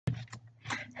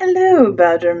Hello,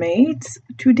 Badger Mates.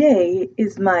 Today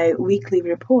is my weekly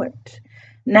report.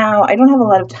 Now, I don't have a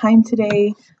lot of time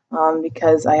today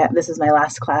because this is my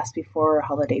last class before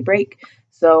holiday break,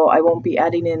 so I won't be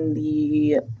adding in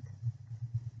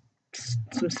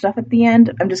some stuff at the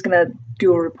end. I'm just going to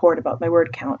do a report about my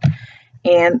word count.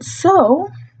 And so,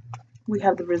 we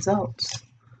have the results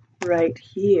right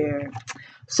here.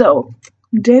 So,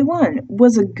 day one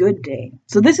was a good day.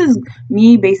 So this is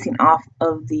me basing off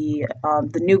of the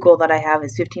new goal that I have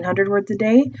is 1,500 words a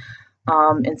day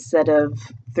instead of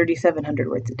 3,700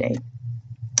 words a day.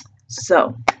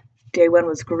 So day one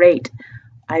was great.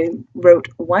 I wrote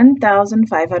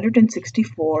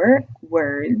 1,564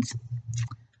 words.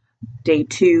 Day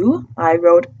two, I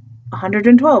wrote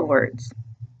 112 words.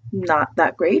 Not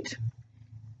that great.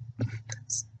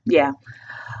 Yeah.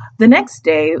 The next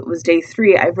day was day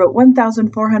three. I wrote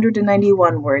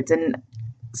 1,491 words, and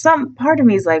some part of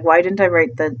me is like, why didn't I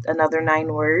write another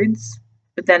 9 words?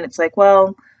 But then it's like,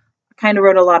 well, I kind of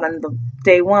wrote a lot on the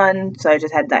day one, so I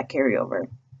just had that carryover.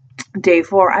 Day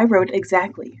four, I wrote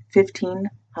exactly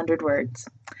 1,500 words.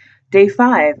 Day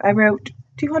five, I wrote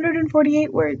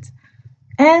 248 words.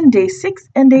 And day 6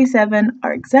 and day 7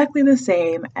 are exactly the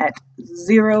same at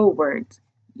 0 words.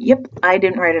 Yep, I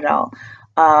didn't write it all.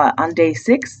 On day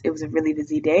 6, it was a really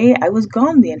busy day. I was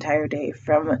gone the entire day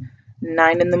from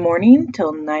 9 in the morning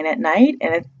till 9 at night,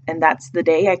 and that's the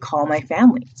day I call my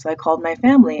family. So I called my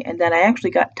family, and then I actually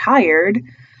got tired,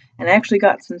 and I actually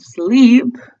got some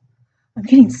sleep. I'm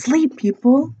getting sleep,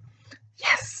 people.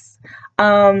 Yes.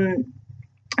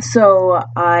 So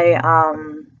I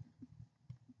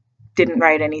didn't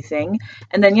write anything,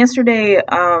 and then yesterday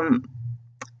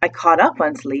I caught up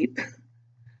on sleep,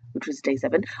 which was day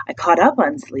 7. I caught up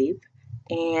on sleep,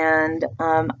 and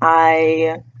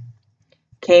I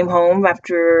came home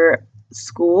after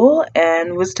school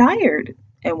and was tired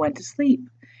and went to sleep.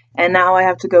 And now I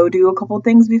have to go do a couple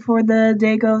things before the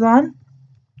day goes on,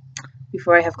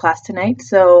 before I have class tonight.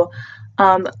 So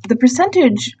the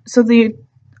percentage,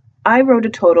 I wrote a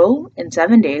total in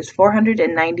 7 days,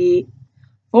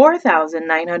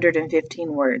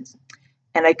 494,915 words,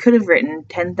 and I could have written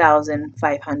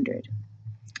 10,500.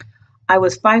 I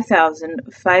was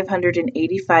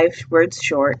 5,585 words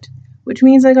short, which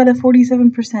means I got a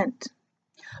 47%.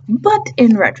 But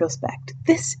in retrospect,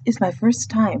 this is my first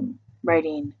time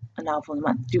writing a novel in a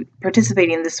month,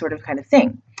 participating in this sort of kind of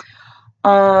thing.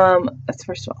 That's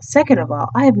first of all. Second of all,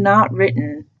 I have not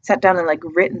sat down and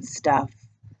written stuff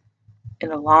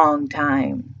in a long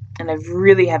time, and I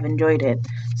really have enjoyed it.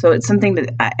 So it's something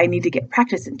that I need to get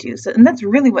practice into. And that's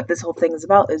really what this whole thing is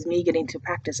about, is me getting to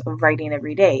practice of writing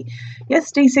every day.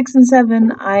 Yes, day 6 and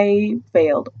 7, I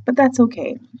failed, but that's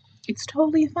okay. It's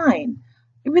totally fine.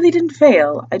 I really didn't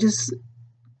fail. I just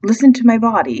listened to my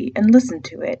body and listened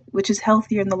to it, which is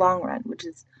healthier in the long run, which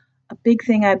is a big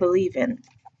thing I believe in.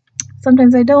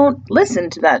 Sometimes I don't listen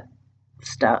to that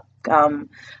stuff,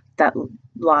 that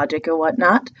logic or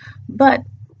whatnot, but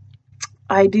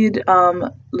I did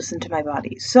listen to my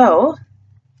body. So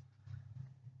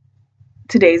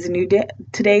today's a new day.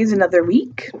 Today's another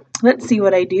week. Let's see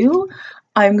what I do.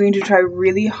 I'm going to try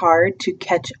really hard to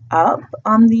catch up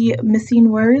on the missing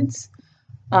words,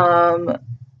 but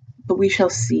we shall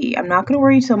see. I'm not going to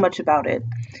worry so much about it.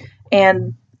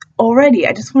 And already,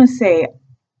 I just want to say,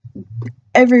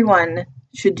 everyone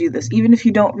should do this, even if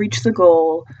you don't reach the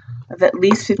goal of at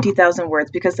least 50,000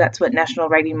 words, because that's what National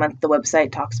Writing Month, the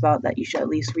website, talks about, that you should at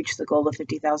least reach the goal of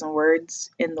 50,000 words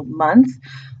in the month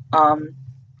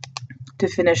to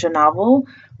finish a novel,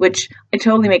 which it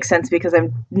totally makes sense because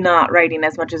I'm not writing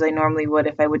as much as I normally would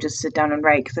if I would just sit down and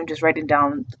write, because I'm just writing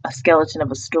down a skeleton of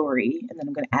a story, and then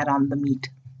I'm going to add on the meat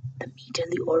and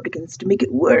the organs to make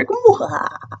it work.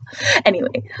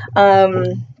 Anyway,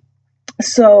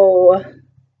 so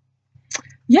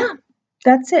yeah,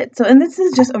 that's it. So, and this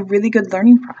is just a really good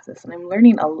learning process, and I'm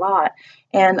learning a lot.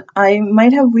 And I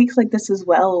might have weeks like this as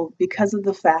well because of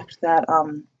the fact that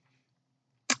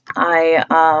I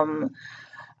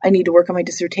need to work on my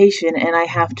dissertation, and I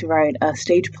have to write a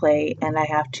stage play, and I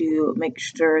have to make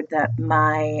sure that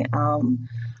my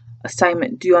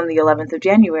assignment due on the 11th of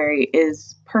January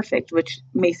is perfect, which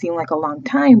may seem like a long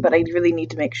time, but I really need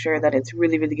to make sure that it's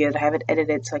really, really good. I have it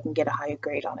edited so I can get a high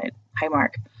grade on it, high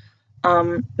mark.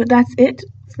 But that's it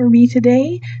for me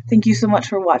today. Thank you so much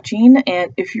for watching,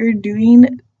 and if you're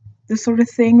doing this sort of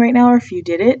thing right now, or if you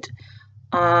did it,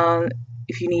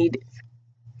 if you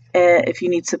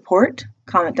need support,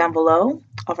 comment down below.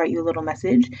 I'll write you a little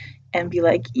message and be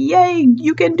like, yay,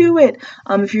 you can do it.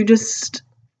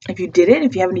 If you did it,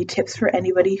 if you have any tips for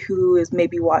anybody who is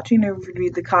maybe watching or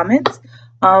read the comments,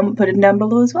 put it down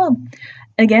below as well.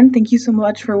 Again, thank you so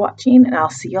much for watching, and I'll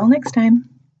see you all next time.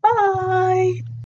 Bye!